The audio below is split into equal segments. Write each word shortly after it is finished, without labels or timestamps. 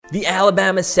The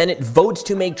Alabama Senate votes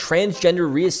to make transgender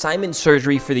reassignment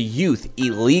surgery for the youth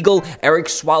illegal. Eric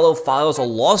Swallow files a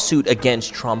lawsuit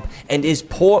against Trump, and is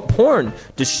porn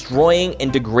destroying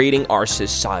and degrading our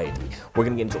society? We're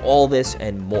going to get into all this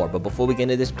and more. But before we get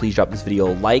into this, please drop this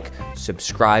video a like,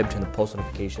 subscribe, turn the post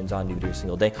notifications on, new videos every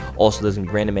single day. Also, there's going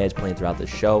to be random ads playing throughout the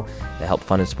show that help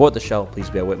fund and support the show. Please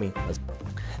bear with me.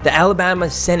 The Alabama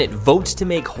Senate votes to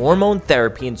make hormone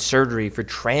therapy and surgery for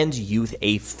trans youth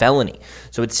a felony.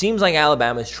 So it seems like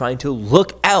Alabama is trying to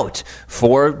look out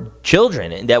for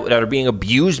children that are being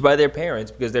abused by their parents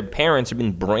because their parents have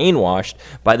been brainwashed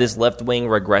by this left-wing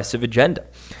regressive agenda.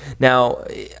 Now,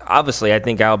 obviously, I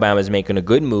think Alabama is making a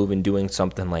good move in doing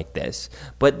something like this,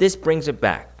 but this brings it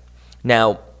back.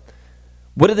 Now,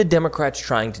 what are the Democrats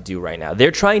trying to do right now?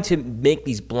 They're trying to make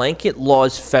these blanket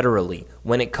laws federally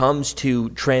when it comes to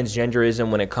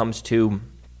transgenderism, when it comes to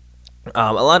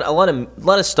a lot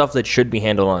of stuff that should be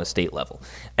handled on a state level.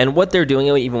 And what they're doing,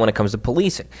 even when it comes to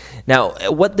policing. Now,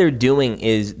 what they're doing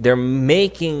is they're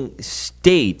making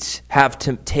states have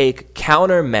to take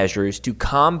countermeasures to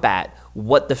combat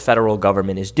what the federal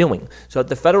government is doing. So if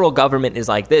the federal government is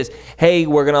like this, hey,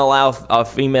 we're going to allow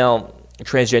female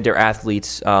transgender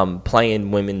athletes playing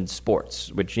women's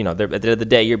sports, which, at the end of the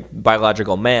day, your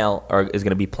biological male is going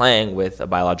to be playing with a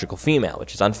biological female,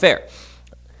 which is unfair.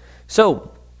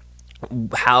 So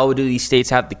how do these states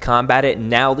have to combat it?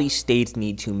 Now these states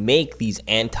need to make these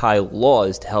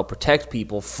anti-laws to help protect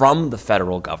people from the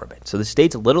federal government. So the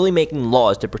states are literally making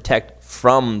laws to protect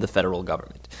from the federal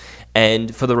government.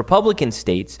 And for the Republican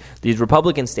states, these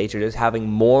Republican states are just having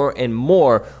more and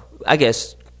more,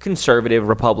 conservative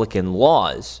Republican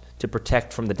laws to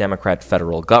protect from the Democrat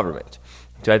federal government.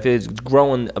 So I feel it's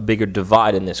growing a bigger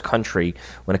divide in this country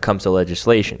when it comes to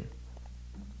legislation.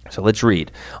 So let's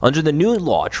read. Under the new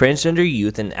law, transgender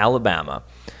youth in Alabama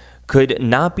could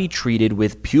not be treated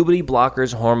with puberty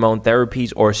blockers, hormone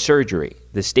therapies, or surgery.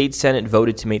 The state Senate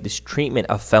voted to make this treatment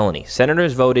a felony.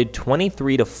 Senators voted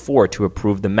 23-4 to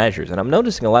approve the measures. And I'm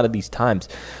noticing a lot of these times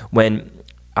when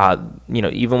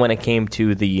even when it came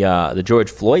to the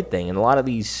George Floyd thing, and a lot of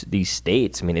these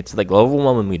states, it's like the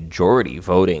overwhelming majority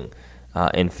voting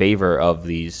in favor of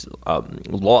these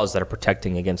laws that are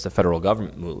protecting against the federal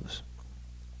government moves.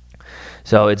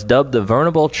 So it's dubbed the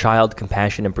Vulnerable Child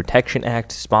Compassion and Protection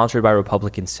Act, sponsored by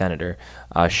Republican Senator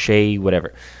Shea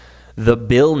whatever. The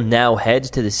bill now heads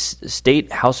to the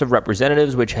state House of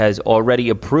Representatives, which has already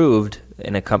approved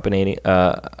an accompanying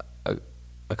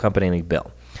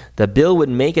bill. The bill would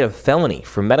make it a felony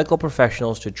for medical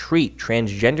professionals to treat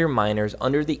transgender minors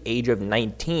under the age of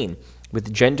 19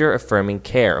 with gender-affirming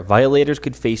care. Violators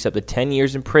could face up to 10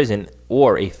 years in prison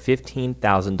or a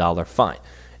 $15,000 fine.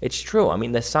 It's true.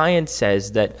 The science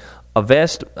says that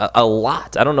a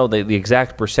lot, I don't know the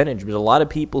exact percentage, but a lot of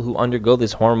people who undergo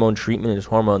this hormone treatment, this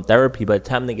hormone therapy, by the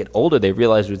time they get older, they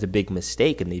realize it was a big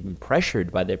mistake, and they've been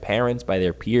pressured by their parents, by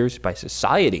their peers, by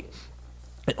society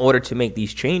in order to make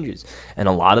these changes. And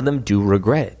a lot of them do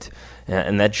regret it.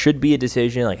 And that should be a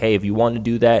decision like, hey, if you want to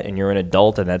do that and you're an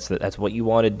adult and that's what you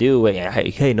want to do,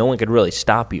 hey, no one could really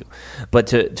stop you. But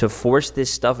to force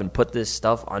this stuff and put this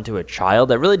stuff onto a child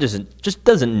that really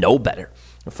doesn't know better.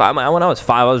 When I was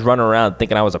 5, I was running around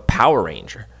thinking I was a Power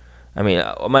Ranger. Am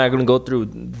I going to go through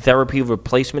therapy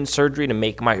replacement surgery to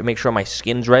make sure my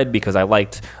skin's red because I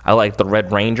liked the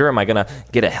Red Ranger? Am I going to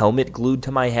get a helmet glued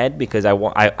to my head because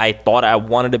I thought I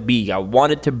wanted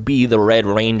to be the Red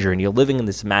Ranger? And you're living in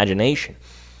this imagination.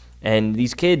 And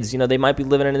these kids, they might be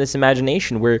living in this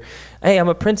imagination where, hey, I'm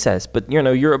a princess, but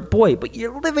you're a boy, but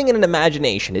you're living in an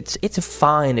imagination. It's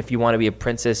fine if you want to be a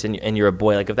princess and you're a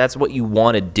boy. Like if that's what you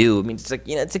want to do. It's like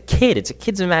it's a kid. It's a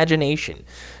kid's imagination.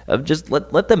 Just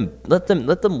let them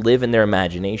live in their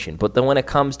imagination. But then when it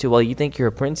comes to, well, you think you're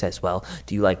a princess, well,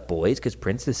 do you like boys? Because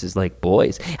princesses like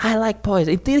boys. I like boys.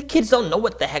 If the kids don't know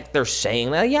what the heck they're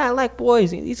saying, yeah, I like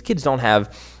boys. These kids don't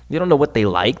know what they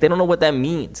like. They don't know what that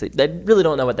means. They really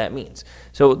don't know what that means.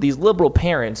 So these liberal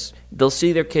parents, they'll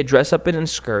see their kid dress up in a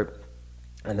skirt,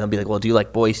 and they'll be like, well, do you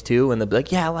like boys too? And they'll be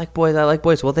like, yeah, I like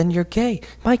boys. Well, then you're gay.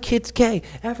 My kid's gay.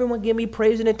 Everyone give me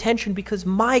praise and attention because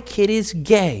my kid is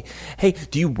gay. Hey,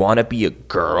 do you want to be a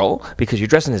girl? Because you're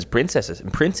dressing as princesses,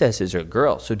 and princesses are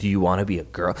girls. So do you want to be a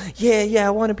girl? Yeah, I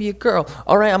want to be a girl.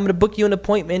 All right, I'm going to book you an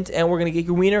appointment, and we're going to get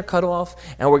your wiener cut off,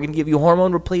 and we're going to give you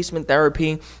hormone replacement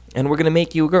therapy, and we're going to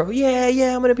make you a girl.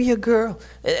 Yeah, I'm going to be a girl.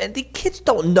 And the kids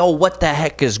don't know what the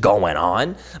heck is going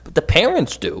on, but the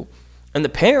parents do. And the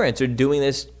parents are doing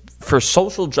this for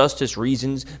social justice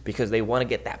reasons, because they want to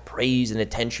get that praise and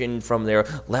attention from their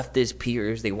leftist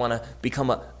peers. They want to become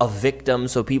a victim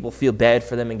so people feel bad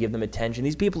for them and give them attention.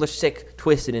 These people are sick,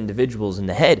 twisted individuals in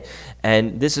the head,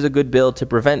 and this is a good bill to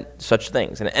prevent such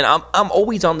things. And I'm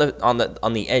always on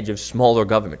the edge of smaller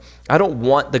government. I don't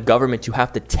want the government to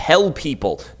have to tell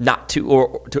people not to,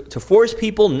 or to force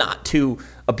people not to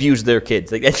abuse their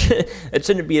kids. Like that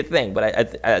shouldn't be a thing.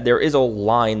 But there is a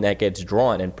line that gets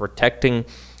drawn, and protecting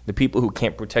the people who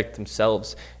can't protect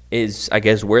themselves is, I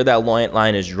guess, where that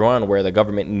line is drawn, where the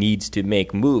government needs to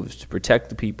make moves to protect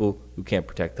the people who can't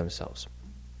protect themselves.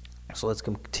 So let's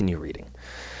continue reading.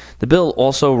 The bill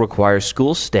also requires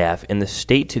school staff in the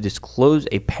state to disclose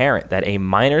a parent that a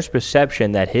minor's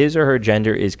perception that his or her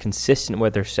gender is consistent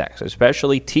with their sex.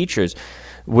 Especially teachers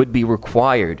would be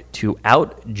required to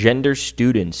out-gender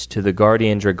students to the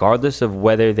guardians regardless of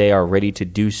whether they are ready to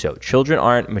do so. Children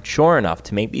aren't mature enough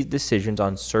to make these decisions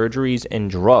on surgeries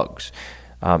and drugs.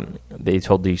 They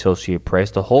told the Associated Press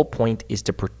the whole point is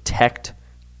to protect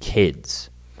kids.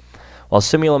 While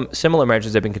similar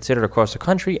measures have been considered across the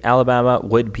country, Alabama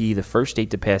would be the first state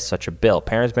to pass such a bill.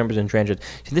 Parents, members, and transgender.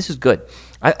 See, this is good.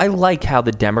 I like how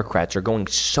the Democrats are going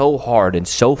so hard and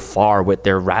so far with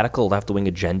their radical left-wing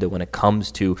agenda when it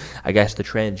comes to, I guess, the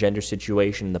transgender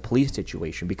situation and the police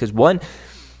situation. Because, one,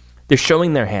 they're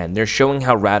showing their hand. They're showing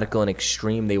how radical and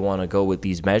extreme they want to go with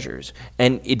these measures.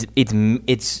 And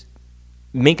it's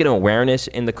making awareness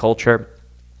in the culture,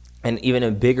 and even a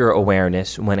bigger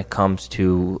awareness when it comes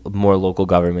to more local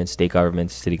governments, state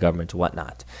governments, city governments,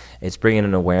 whatnot. It's bringing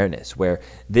an awareness where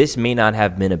this may not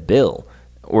have been a bill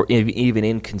or even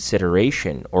in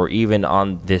consideration or even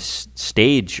on this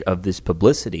stage of this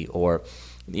publicity, or,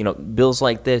 you know, bills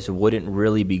like this wouldn't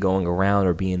really be going around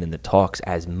or being in the talks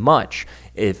as much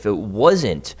if it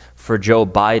wasn't for Joe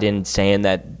Biden saying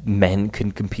that men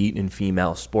can compete in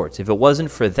female sports. If it wasn't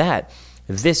for that,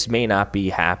 this may not be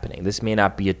happening. This may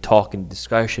not be a talk and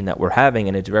discussion that we're having,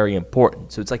 and it's very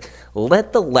important. So it's like,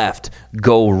 let the left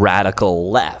go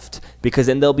radical left, because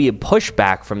then there'll be a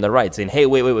pushback from the right saying, hey,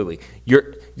 wait.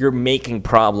 You're making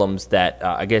problems that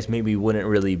I guess maybe wouldn't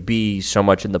really be so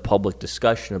much in the public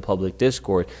discussion, the public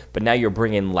discourse, but now you're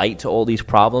bringing light to all these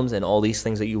problems and all these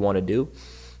things that you want to do.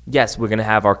 Yes, we're going to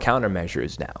have our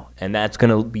countermeasures now, and that's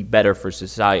going to be better for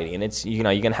society. And it's, you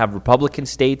know, you're going to have Republican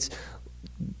states.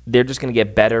 They're just going to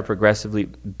get better, progressively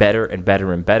better and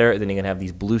better and better. Then you're going to have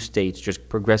these blue states just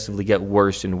progressively get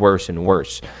worse and worse and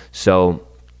worse. So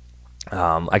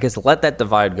I guess let that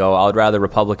divide go. I would rather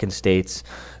Republican states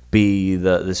be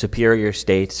the superior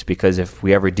states, because if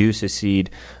we ever do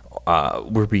secede,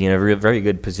 we'll be in a very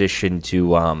good position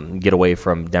to get away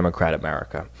from Democrat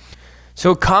America.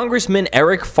 So Congressman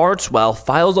Eric Fartswell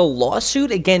files a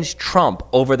lawsuit against Trump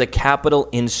over the Capitol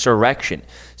insurrection.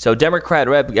 So Democrat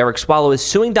Rep. Eric Swallow is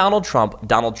suing Donald Trump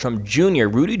Jr.,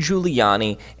 Rudy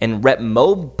Giuliani, and Rep.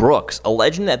 Mo Brooks,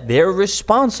 alleging that they're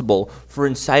responsible for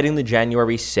inciting the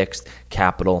January 6th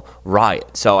Capitol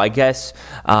riot. So I guess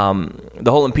the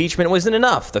whole impeachment wasn't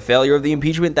enough. The failure of the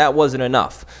impeachment, that wasn't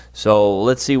enough. So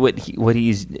let's see what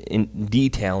he's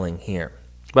detailing here.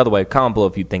 By the way, comment below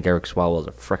if you think Eric Swallow is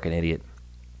a frickin' idiot.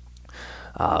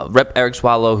 Rep. Eric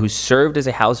Swallow, who served as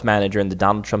a House manager in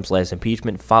Donald Trump's last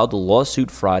impeachment, filed a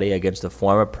lawsuit Friday against the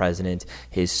former president,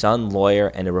 his son, lawyer,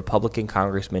 and a Republican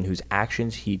congressman whose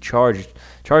actions he charges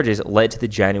led to the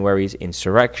January's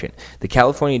insurrection. The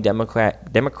California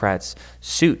Democrats'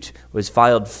 suit was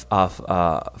filed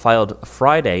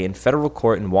Friday in federal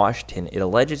court in Washington. It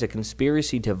alleges a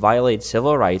conspiracy to violate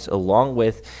civil rights along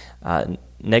with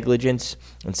negligence,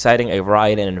 inciting a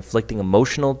riot, and inflicting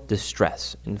emotional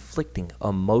distress.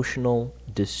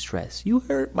 You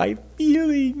hurt my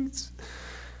feelings.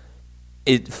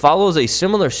 It follows a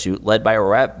similar suit led by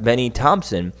Rep. Benny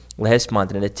Thompson last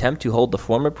month in an attempt to hold the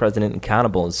former president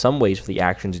accountable in some ways for the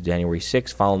actions of January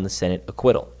 6th following the Senate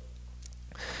acquittal.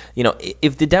 You know,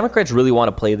 if the Democrats really want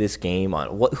to play this game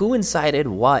on who incited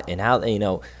what and how,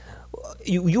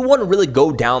 you want to really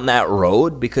go down that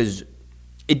road, because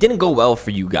it didn't go well for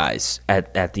you guys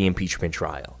at the impeachment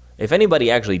trial. If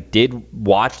anybody actually did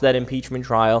watch that impeachment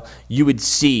trial, you would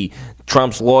see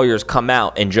Trump's lawyers come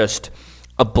out and just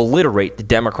obliterate the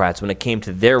Democrats when it came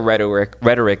to their rhetoric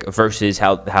versus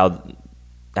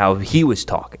how he was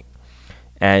talking.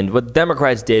 And what the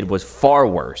Democrats did was far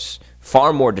worse,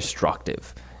 far more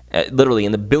destructive. Literally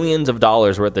in the billions of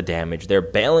dollars worth of damage. They're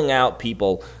bailing out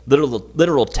people,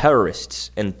 literal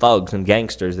terrorists and thugs and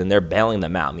gangsters, and they're bailing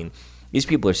them out. I mean, these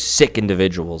people are sick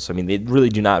individuals. I mean, they really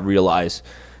do not realize.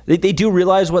 They do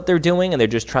realize what they're doing, and they're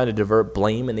just trying to divert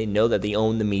blame, and they know that they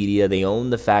own the media, they own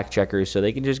the fact checkers, so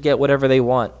they can just get whatever they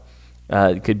want.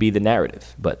 could be the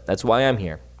narrative, but that's why I'm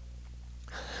here.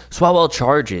 Swalwell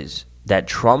charges that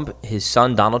Trump, his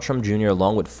son Donald Trump Jr.,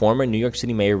 along with former New York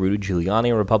City Mayor Rudy Giuliani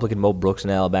and Republican Mo Brooks in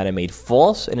Alabama, made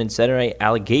false and incendiary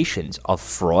allegations of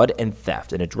fraud and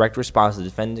theft. In a direct response, the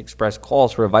defendant expressed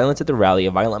calls for violence at the rally,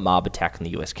 a violent mob attacking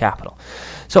the U.S. Capitol.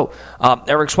 So,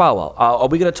 Eric Swalwell, are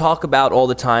we going to talk about all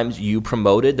the times you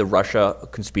promoted the Russia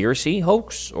conspiracy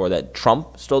hoax or that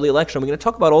Trump stole the election? Are we going to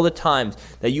talk about all the times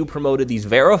that you promoted these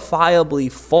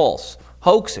verifiably false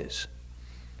hoaxes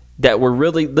that were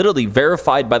really literally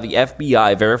verified by the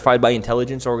FBI, verified by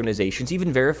intelligence organizations,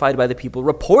 even verified by the people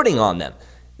reporting on them?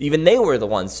 Even they were the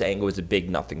ones saying it was a big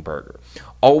nothing burger.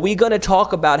 Are we going to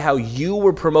talk about how you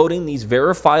were promoting these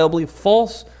verifiably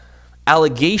false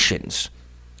allegations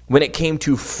when it came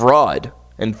to fraud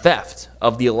and theft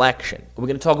of the election? We're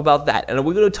going to talk about that. And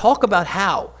we're going to talk about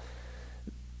how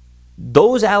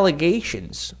those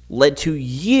allegations led to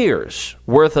years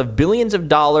worth of billions of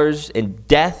dollars in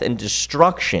death and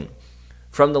destruction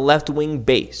from the left-wing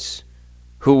base,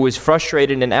 who was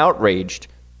frustrated and outraged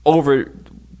over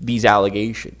these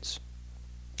allegations,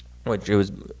 which it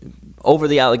was over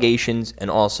the allegations and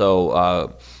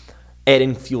also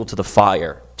adding fuel to the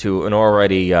fire to an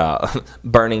already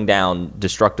burning down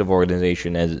destructive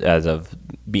organization as of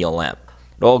BLM.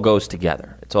 It all goes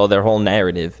together. It's all, their whole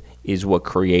narrative is what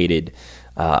created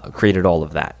all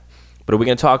of that. But are we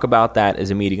going to talk about that? Is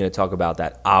the media going to talk about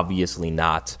that? Obviously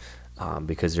not,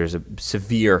 because there's a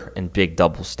severe and big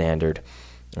double standard.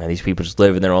 And these people just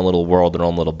live in their own little world, their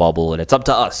own little bubble, and it's up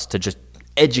to us to just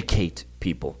educate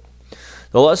people.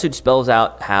 The lawsuit spells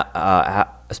out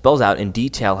in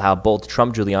detail how both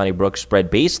Trump, Giuliani, Brooks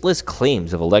spread baseless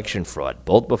claims of election fraud,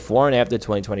 both before and after the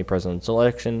 2020 presidential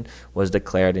election was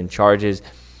declared, in charges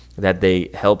that they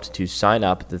helped to sign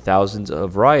up the thousands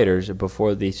of rioters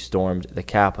before they stormed the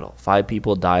Capitol. 5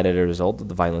 people died as a result of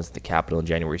the violence at the Capitol on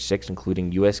January 6th,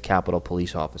 including U.S. Capitol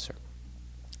police officer.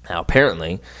 Now,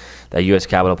 apparently, that U.S.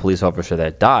 Capitol police officer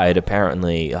that died,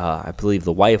 apparently, I believe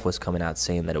the wife was coming out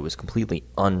saying that it was completely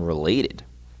unrelated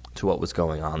to what was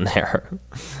going on there.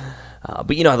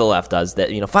 But you know how the left does that.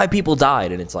 5 people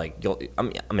died, and it's like,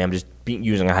 I'm just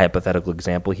using a hypothetical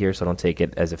example here, so don't take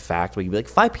it as a fact. But you'd be like,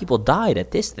 5 people died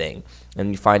at this thing,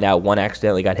 and you find out one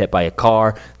accidentally got hit by a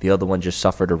car, the other one just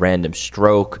suffered a random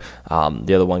stroke,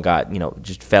 the other one got,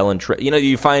 just fell and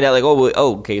you find out like,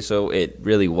 oh, okay, so it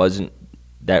really wasn't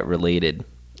that related.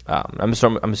 I'm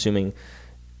assuming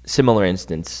similar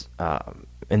instance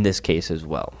in this case as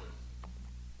well.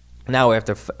 Now,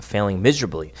 after failing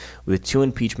miserably with 2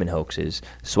 impeachment hoaxes,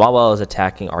 Swalwell is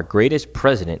attacking our greatest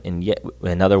president in yet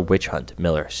another witch hunt,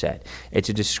 Miller said. It's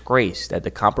a disgrace that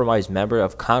the compromised member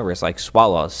of Congress like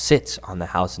Swalwell sits on the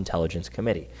House Intelligence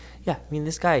Committee. Yeah,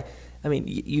 this guy,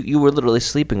 you were literally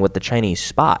sleeping with the Chinese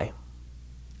spy.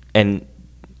 And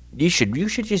you should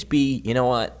just be, you know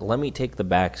what, let me take the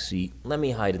back seat, let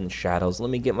me hide in the shadows, let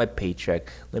me get my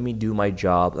paycheck, let me do my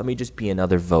job, let me just be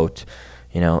another vote.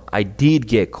 I did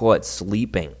get caught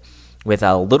sleeping with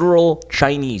a literal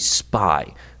Chinese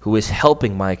spy who was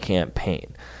helping my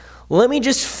campaign. Let me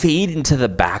just fade into the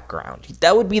background.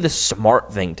 That would be the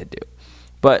smart thing to do.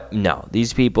 But no,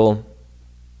 these people,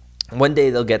 one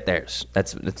day they'll get theirs.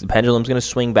 The pendulum's going to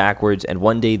swing backwards, and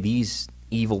one day these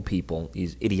evil people,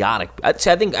 these idiotic. I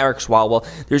think Eric Swalwell,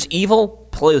 there's evil.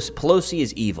 Pelosi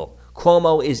is evil.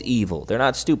 Cuomo is evil. They're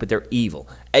not stupid. They're evil.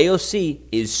 AOC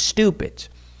is stupid.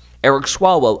 Eric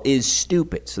Swalwell is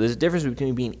stupid. So there's a difference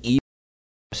between being evil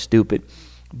and stupid.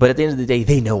 But at the end of the day,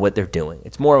 they know what they're doing.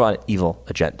 It's more about an evil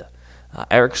agenda.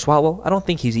 Eric Swalwell, I don't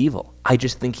think he's evil. I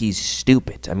just think he's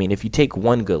stupid. If you take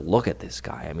one good look at this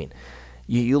guy,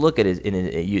 you look at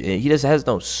he just has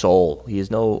no soul.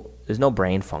 There's no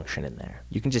brain function in there.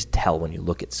 You can just tell when you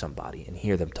look at somebody and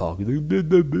hear them talk.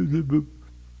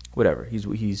 Whatever.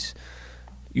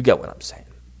 You get what I'm saying.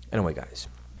 Anyway, guys,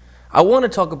 I want to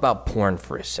talk about porn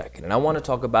for a second, and I want to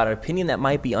talk about an opinion that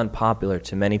might be unpopular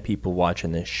to many people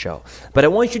watching this show. But I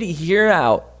want you to hear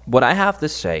out what I have to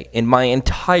say in my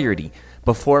entirety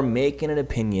before making an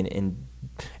opinion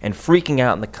and freaking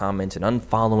out in the comments and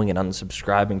unfollowing and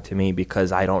unsubscribing to me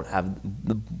because I don't have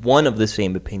one of the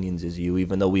same opinions as you,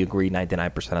 even though we agree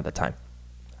 99% of the time.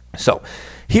 So,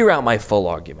 hear out my full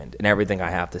argument and everything I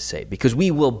have to say, because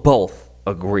we will both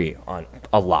agree on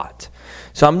a lot.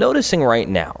 So I'm noticing right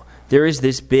now, there is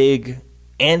this big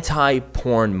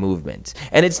anti-porn movement.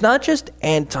 And it's not just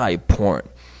anti-porn.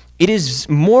 It is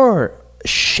more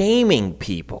shaming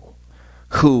people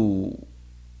who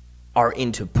are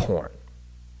into porn.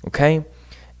 Okay?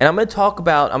 And I'm going to talk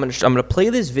about, I'm going to play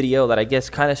this video that I guess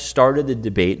kind of started the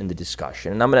debate and the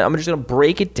discussion. And I'm just going to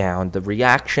break it down, the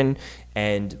reaction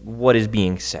and what is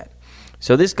being said.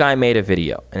 So this guy made a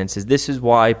video, and it says, this is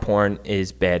why porn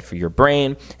is bad for your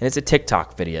brain. And it's a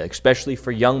TikTok video, especially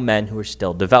for young men who are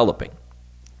still developing.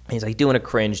 He's like doing a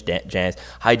cringe dance,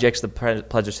 hijacks the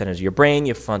pleasure centers of your brain,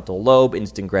 your frontal lobe,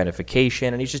 instant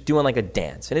gratification, and he's just doing like a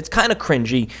dance. And it's kind of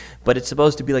cringy, but it's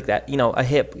supposed to be like that, a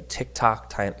hip TikTok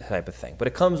type of thing. But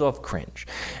it comes off cringe.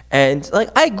 And like,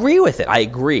 I agree with it. I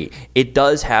agree. It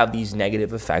does have these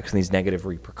negative effects and these negative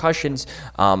repercussions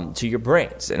to your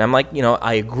brains. And I'm like,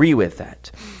 I agree with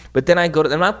that. But then I'm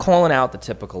not calling out the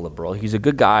typical liberal. He's a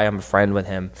good guy. I'm a friend with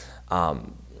him.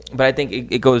 But I think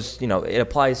it goes, it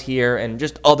applies here and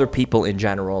just other people in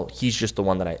general. He's just the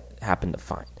one that I happen to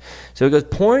find. So it goes,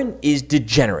 porn is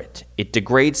degenerate. It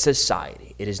degrades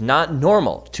society. It is not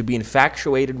normal to be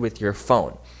infatuated with your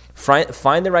phone.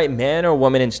 Find the right man or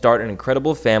woman and start an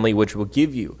incredible family which will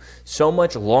give you so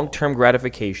much long-term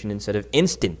gratification instead of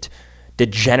instant,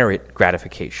 degenerate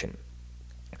gratification.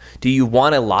 Do you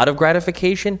want a lot of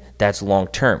gratification? That's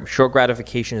long-term. Short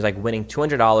gratification is like winning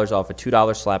 $200 off a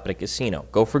 $2 slap at a casino.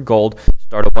 Go for gold,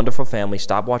 start a wonderful family,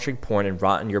 stop watching porn, and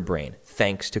rot in your brain.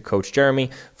 Thanks to Coach Jeremy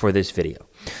for this video.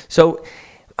 So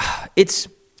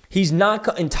he's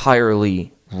not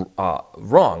entirely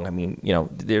wrong. I mean,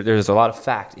 there's a lot of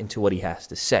fact into what he has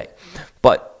to say.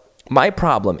 But my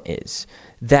problem is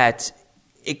that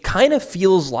it kind of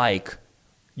feels like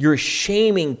you're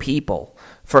shaming people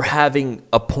for having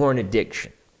a porn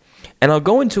addiction. And I'll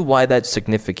go into why that's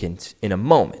significant in a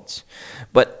moment.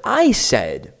 But I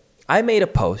made a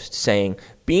post saying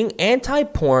being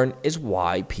anti-porn is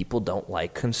why people don't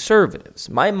like conservatives.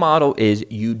 My motto is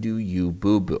you do you,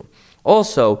 boo-boo.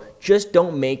 Also, just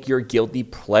don't make your guilty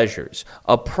pleasures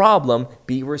a problem.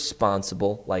 Be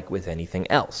responsible like with anything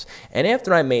else. And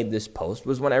after I made this post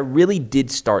was when I really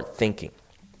did start thinking.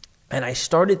 And I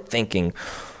started thinking,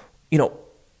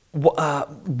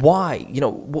 why?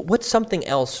 What's something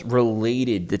else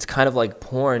related that's kind of like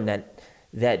porn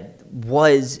that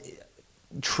was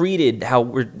treated how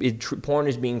porn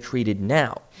is being treated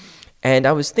now? And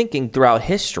I was thinking throughout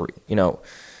history,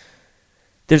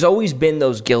 there's always been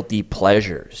those guilty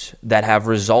pleasures that have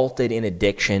resulted in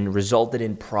addiction, resulted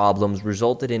in problems,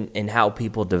 resulted in how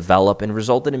people develop, and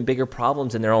resulted in bigger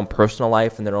problems in their own personal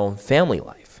life and their own family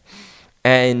life.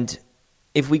 And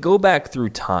if we go back through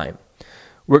time,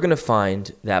 we're going to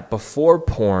find that before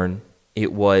porn,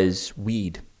 it was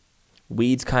weed.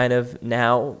 Weed's kind of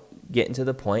now getting to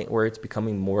the point where it's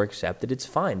becoming more accepted. It's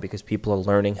fine because people are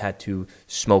learning how to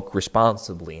smoke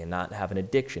responsibly and not have an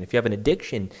addiction. If you have an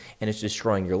addiction and it's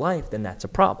destroying your life, then that's a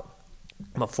problem.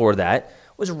 Before that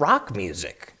was rock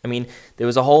music. I mean, there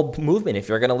was a whole movement. If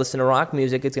you're going to listen to rock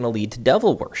music, it's going to lead to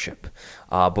devil worship.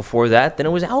 Before that, then it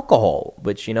was alcohol,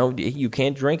 which, you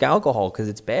can't drink alcohol because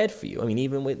it's bad for you. I mean,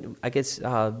 even with, I guess,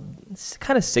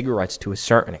 kind of cigarettes to a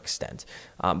certain extent.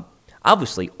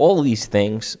 Obviously, all of these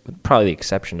things, with probably the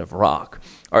exception of rock,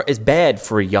 is bad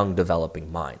for a young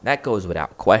developing mind. That goes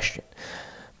without question.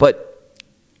 But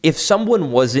if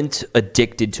someone wasn't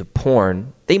addicted to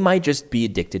porn, they might just be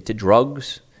addicted to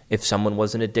drugs. If someone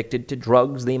wasn't addicted to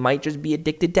drugs, they might just be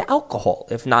addicted to alcohol.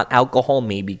 If not alcohol,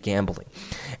 maybe gambling.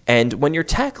 And when you're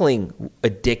tackling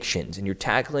addictions and you're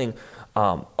tackling,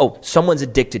 someone's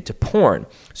addicted to porn,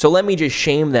 so let me just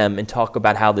shame them and talk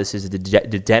about how this is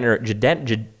degenerate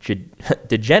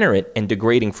and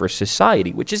degrading for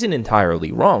society, which isn't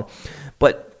entirely wrong.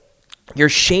 But you're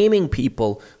shaming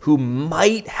people who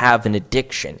might have an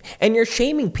addiction, and you're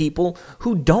shaming people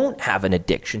who don't have an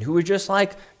addiction, who are just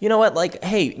like,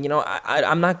 hey,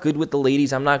 I'm not good with the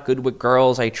ladies, I'm not good with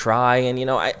girls, I try, and,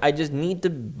 I just need to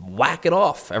whack it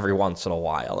off every once in a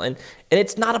while, and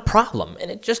it's not a problem,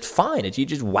 and it's just fine, you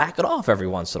just whack it off every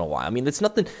once in a while. I mean, that's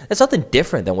nothing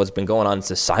different than what's been going on in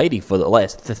society for the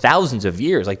last thousands of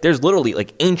years. Like, there's literally,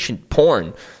 like, ancient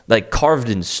porn, like, carved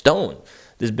in stone.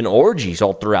 There's been orgies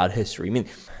all throughout history. I mean,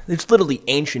 it's literally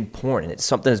ancient porn, and it's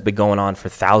something that's been going on for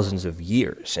thousands of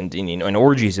years. And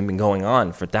orgies have been going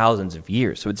on for thousands of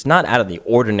years. So it's not out of the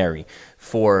ordinary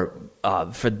for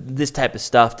this type of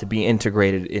stuff to be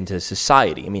integrated into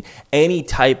society. I mean,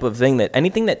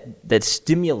 anything that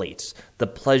stimulates the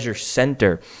pleasure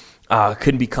center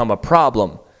could become a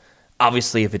problem,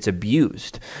 obviously, if it's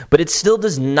abused. But it still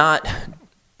does not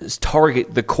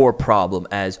target the core problem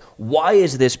as, why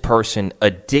is this person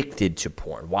addicted to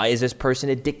porn? Why is this person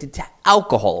addicted to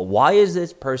alcohol? Why is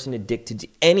this person addicted to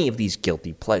any of these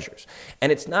guilty pleasures?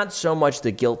 And it's not so much the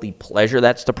guilty pleasure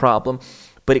that's the problem,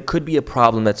 but it could be a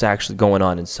problem that's actually going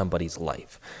on in somebody's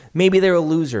life. Maybe they're a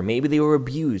loser. Maybe they were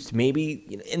abused.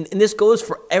 Maybe, and this goes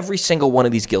for every single one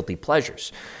of these guilty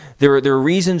pleasures. There are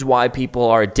reasons why people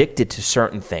are addicted to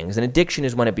certain things, and addiction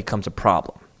is when it becomes a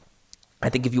problem. I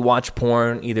think if you watch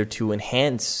porn either to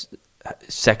enhance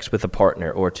sex with a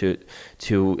partner or to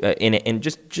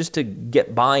just to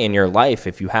get by in your life,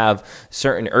 if you have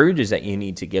certain urges that you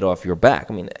need to get off your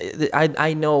back. I mean,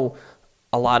 I know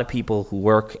a lot of people who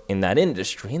work in that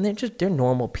industry, and they're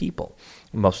normal people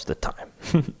most of the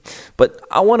time. But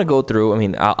I want to go through, I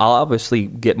mean, I'll obviously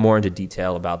get more into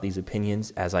detail about these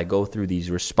opinions as I go through these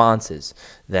responses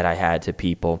that I had to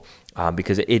people,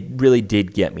 because it really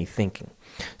did get me thinking.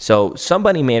 So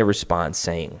somebody made a response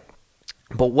saying,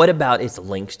 but what about its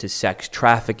links to sex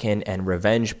trafficking and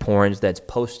revenge porns that's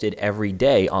posted every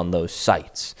day on those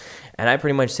sites? And I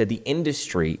pretty much said the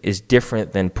industry is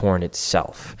different than porn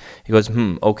itself. He goes,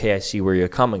 okay, I see where you're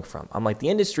coming from. I'm like, the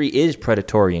industry is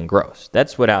predatory and gross.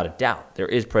 That's without a doubt. There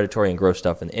is predatory and gross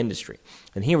stuff in the industry.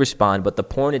 And he responded, but the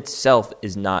porn itself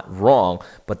is not wrong,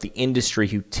 but the industry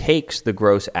who takes the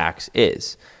gross acts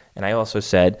is. And I also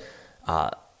said,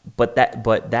 But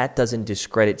that doesn't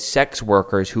discredit sex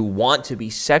workers who want to be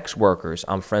sex workers.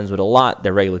 I'm friends with a lot.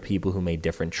 They're regular people who made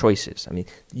different choices. I mean,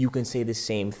 you can say the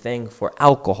same thing for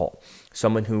alcohol.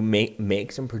 Someone who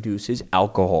makes and produces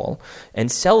alcohol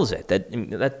and sells it.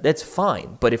 That's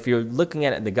fine. But if you're looking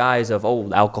at it in the guise of,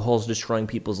 alcohol is destroying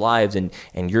people's lives and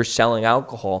you're selling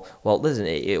alcohol, well, listen,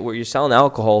 you're selling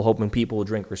alcohol hoping people will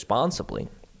drink responsibly.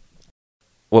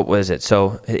 What was it?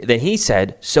 So then he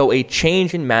said, so a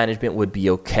change in management would be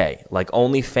okay, like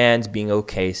OnlyFans being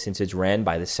okay since it's ran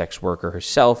by the sex worker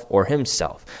herself or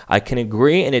himself. I can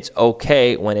agree, and it's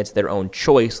okay when it's their own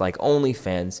choice, like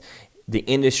OnlyFans. The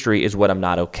industry is what I'm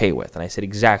not okay with. And I said,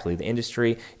 exactly. The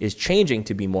industry is changing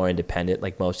to be more independent,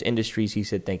 like most industries. He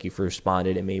said, thank you for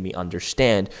responding. It made me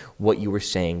understand what you were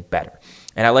saying better.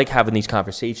 And I like having these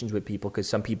conversations with people because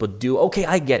some people do, okay,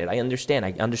 I get it. I understand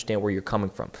where you're coming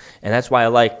from. And that's why I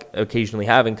like occasionally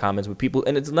having comments with people.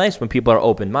 And it's nice when people are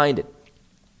open-minded.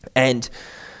 And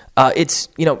it's,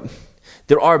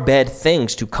 there are bad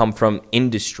things to come from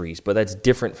industries, but that's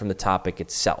different from the topic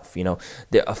itself.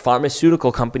 The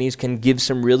pharmaceutical companies can give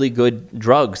some really good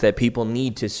drugs that people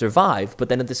need to survive, but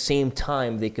then at the same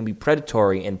time, they can be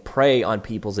predatory and prey on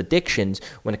people's addictions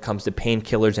when it comes to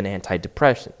painkillers and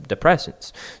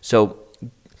antidepressants. So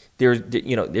there's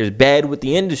bad with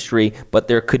the industry, but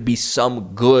there could be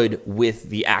some good with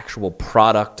the actual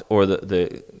product or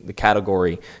the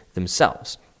category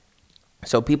themselves.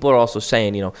 So people are also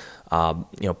saying,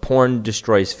 porn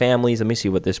destroys families. Let me see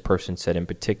what this person said in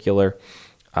particular.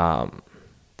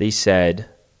 They said,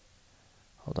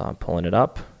 hold on, pulling it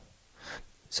up.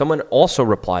 Someone also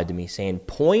replied to me saying,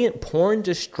 porn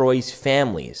destroys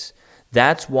families.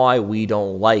 That's why we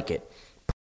don't like it.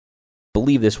 I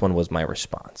believe this one was my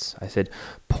response. I said,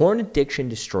 porn addiction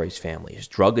destroys families.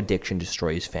 Drug addiction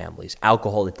destroys families.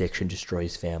 Alcohol addiction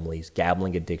destroys families.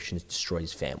 Gambling addiction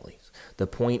destroys families. The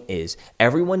point is,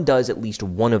 everyone does at least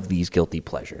one of these guilty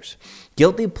pleasures.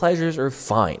 Guilty pleasures are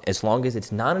fine as long as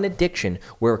it's not an addiction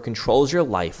where it controls your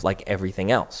life like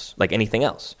anything else.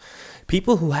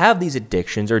 People who have these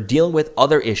addictions are dealing with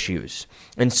other issues,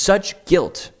 and such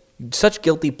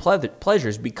guilty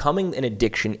pleasures becoming an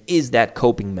addiction is that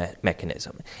coping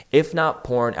mechanism. If not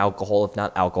porn, alcohol, if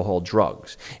not alcohol,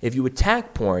 drugs. If you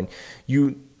attack porn,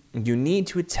 you need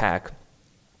to attack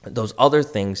those other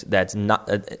things that's not...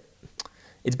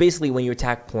 It's basically when you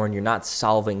attack porn, you're not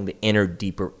solving the inner,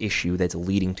 deeper issue that's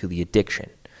leading to the addiction.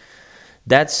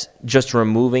 That's just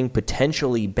removing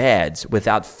potentially bads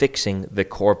without fixing the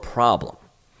core problem.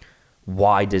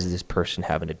 Why does this person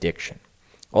have an addiction?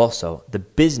 Also, the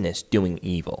business doing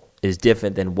evil is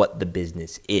different than what the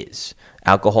business is.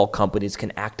 Alcohol companies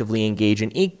can actively engage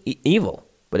in evil,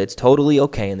 but it's totally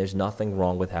okay, and there's nothing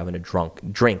wrong with having a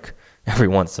drink every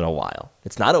once in a while.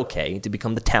 It's not okay to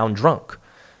become the town drunk.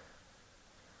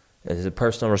 There's a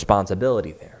personal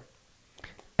responsibility there.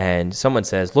 And someone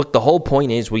says, look, the whole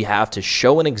point is we have to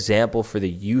show an example for the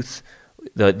youth,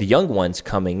 the young ones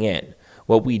coming in.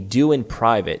 What we do in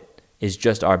private is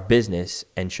just our business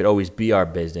and should always be our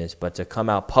business, but to come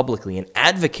out publicly and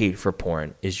advocate for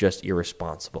porn is just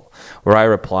irresponsible. Where I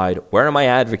replied, where am I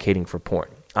advocating for porn?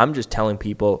 I'm just telling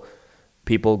people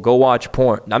go watch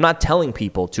porn. I'm not telling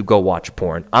people to go watch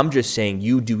porn. I'm just saying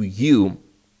you do you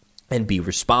and be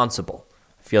responsible.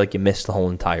 I feel like you missed the whole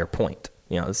entire point.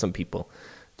 Some people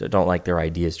don't like their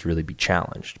ideas to really be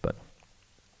challenged. But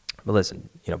listen,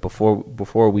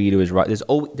 before we do is right,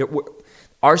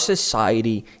 our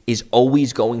society is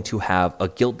always going to have a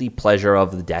guilty pleasure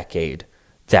of the decade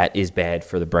that is bad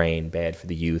for the brain, bad for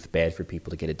the youth, bad for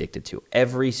people to get addicted to.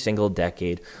 Every single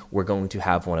decade, we're going to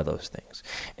have one of those things.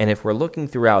 And if we're looking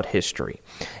throughout history,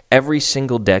 every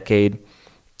single decade,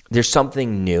 there's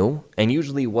something new, and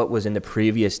usually what was in the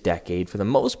previous decade, for the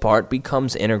most part,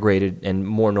 becomes integrated and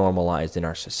more normalized in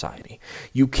our society.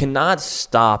 You cannot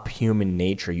stop human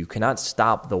nature. You cannot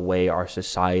stop the way our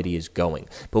society is going.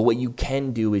 But what you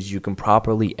can do is you can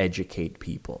properly educate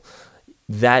people.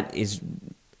 That is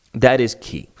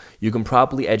key. You can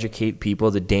properly educate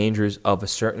people the dangers of a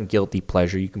certain guilty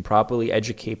pleasure. You can properly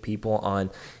educate people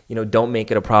on, don't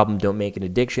make it a problem, don't make it an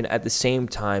addiction. At the same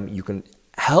time, you can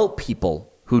help people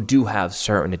who do have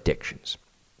certain addictions.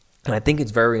 And I think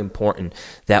it's very important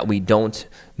that we don't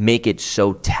make it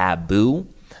so taboo,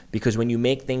 because when you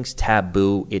make things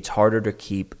taboo, it's harder to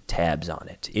keep tabs on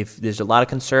it. If there's a lot of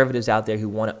conservatives out there who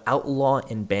want to outlaw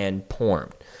and ban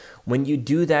porn, when you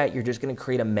do that, you're just going to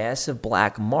create a massive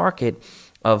black market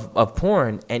of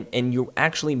porn, and you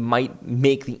actually might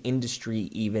make the industry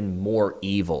even more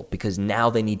evil, because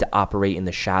now they need to operate in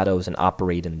the shadows and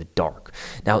operate in the dark.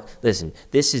 Now, listen,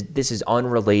 this is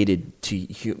unrelated to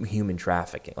human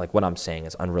trafficking. Like, what I'm saying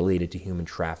is unrelated to human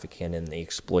trafficking and the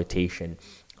exploitation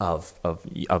of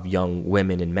young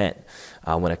women and men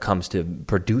when it comes to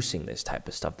producing this type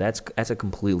of stuff. That's a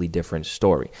completely different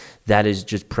story. That is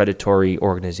just predatory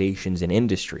organizations and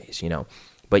industries,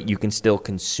 But you can still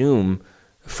consume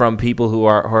from people who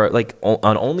are like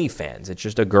on OnlyFans. It's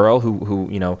just a girl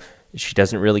who she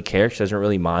doesn't really care. She doesn't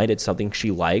really mind. It's something she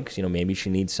likes. Maybe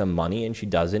she needs some money and she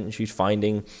doesn't, and she's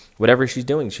finding whatever she's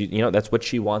doing. That's what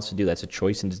she wants to do. That's a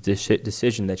choice and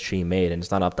decision that she made, and it's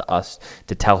not up to us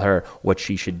to tell her what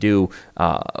she should do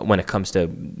when it comes to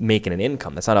making an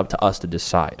income. That's not up to us to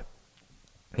decide.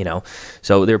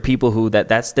 So there are people who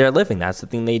that's their living. That's the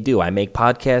thing they do. I make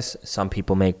podcasts. Some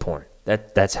people make porn.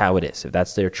 That's how it is. If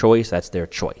that's their choice, that's their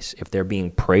choice. If they're being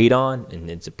preyed on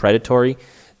and it's predatory,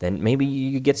 then maybe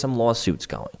you get some lawsuits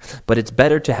going. But it's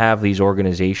better to have these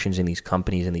organizations and these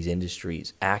companies and these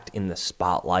industries act in the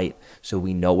spotlight so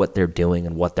we know what they're doing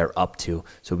and what they're up to,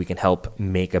 so we can help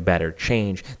make a better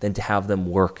change, than to have them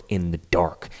work in the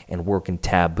dark and work in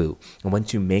taboo. And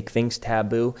once you make things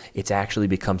taboo, it actually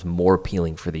becomes more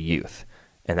appealing for the youth.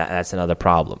 And that's another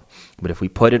problem. But if we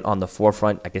put it on the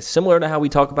forefront, I guess similar to how we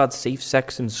talk about safe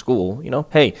sex in school,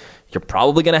 hey, you're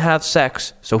probably going to have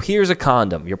sex, so here's a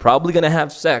condom. You're probably going to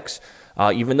have sex,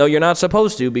 even though you're not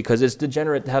supposed to, because it's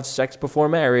degenerate to have sex before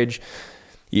marriage.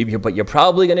 But you're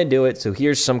probably going to do it, so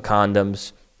here's some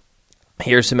condoms.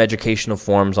 Here's some educational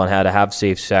forms on how to have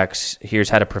safe sex. Here's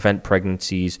how to prevent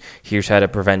pregnancies. Here's how to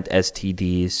prevent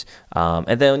STDs.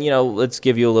 And then, let's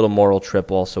give you a little moral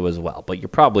trip also as well. But you're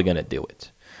probably going to do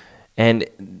it.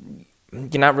 And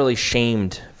you're not really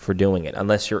shamed for doing it,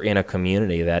 unless you're in a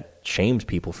community that shames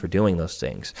people for doing those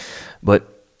things.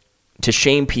 But to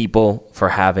shame people for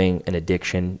having an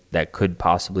addiction that could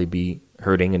possibly be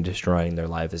hurting and destroying their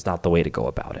life is not the way to go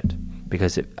about it.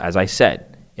 Because, as I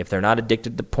said, if they're not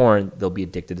addicted to porn, they'll be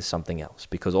addicted to something else.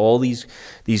 Because all these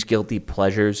guilty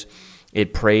pleasures,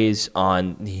 it preys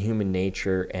on the human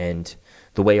nature and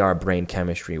the way our brain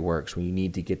chemistry works. When you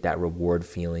need to get that reward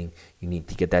feeling, you need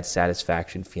to get that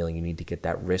satisfaction feeling, you need to get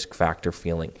that risk factor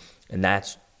feeling, and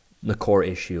that's the core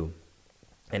issue.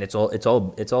 And it's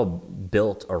all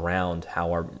built around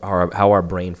how our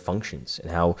brain functions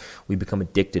and how we become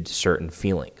addicted to certain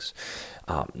feelings.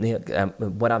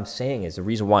 What I'm saying is, the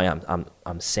reason why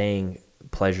I'm saying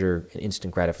pleasure and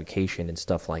instant gratification and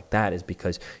stuff like that is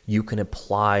because you can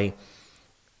apply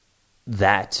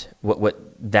that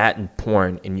in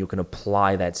porn, and you can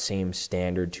apply that same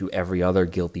standard to every other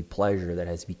guilty pleasure that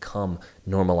has become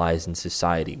normalized in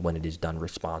society when it is done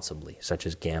responsibly, such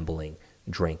as gambling,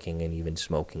 drinking, and even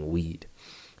smoking weed.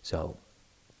 So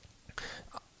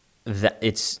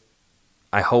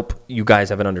I hope you guys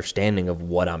have an understanding of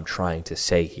what I'm trying to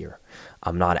say here.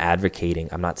 I'm not advocating,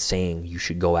 I'm not saying you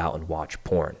should go out and watch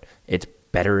porn. It's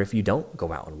better if you don't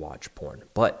go out and watch porn.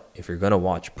 But if you're going to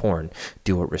watch porn,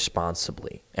 do it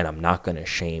responsibly, and I'm not going to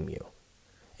shame you.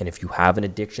 And if you have an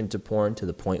addiction to porn to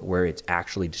the point where it's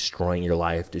actually destroying your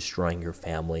life, destroying your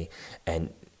family,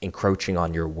 and encroaching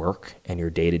on your work and your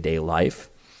day-to-day life,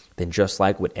 then just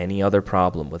like with any other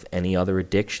problem, with any other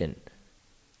addiction,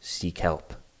 seek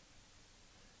help.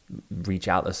 Reach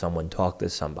out to someone, talk to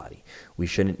somebody. We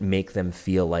shouldn't make them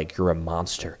feel like you're a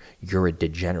monster, you're a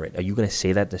degenerate. Are you going to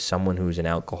say that to someone who's an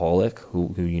alcoholic,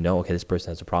 who okay, this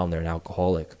person has a problem, they're an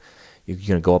alcoholic? You're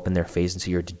going to go up in their face and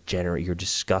say you're a degenerate, you're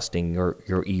disgusting,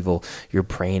 you're evil, your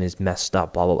brain is messed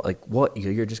up, blah, blah, blah. Like, what?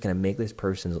 You're just going to make this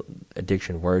person's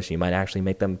addiction worse. You might actually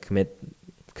make them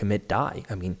die.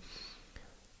 I mean,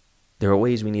 there are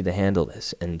ways we need to handle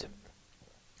this, and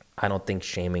I don't think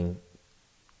shaming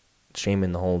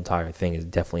the whole entire thing is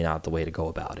definitely not the way to go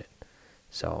about it.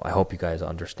 So I hope you guys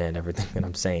understand everything that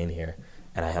I'm saying here.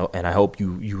 and I hope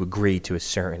you agree to a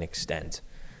certain extent.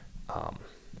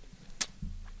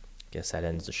 Guess that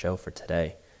ends the show for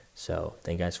today. So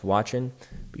thank you guys for watching.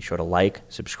 Be sure to like,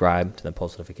 subscribe to the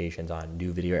post notifications on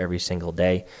new video every single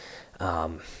day. I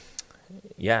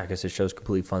guess this show is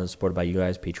completely funded and supported by you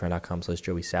guys.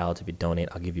 Patreon.com/Joey Salads. If you donate,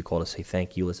 I'll give you a call to say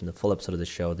thank you. Listen to the full episode of the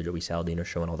show, the Joey Saladino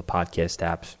Show, and all the podcast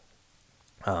apps.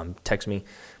 Text me.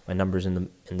 My number's in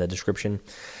the description.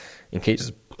 In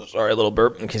case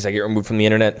I get removed from the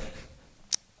internet.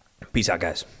 Peace out,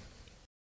 guys.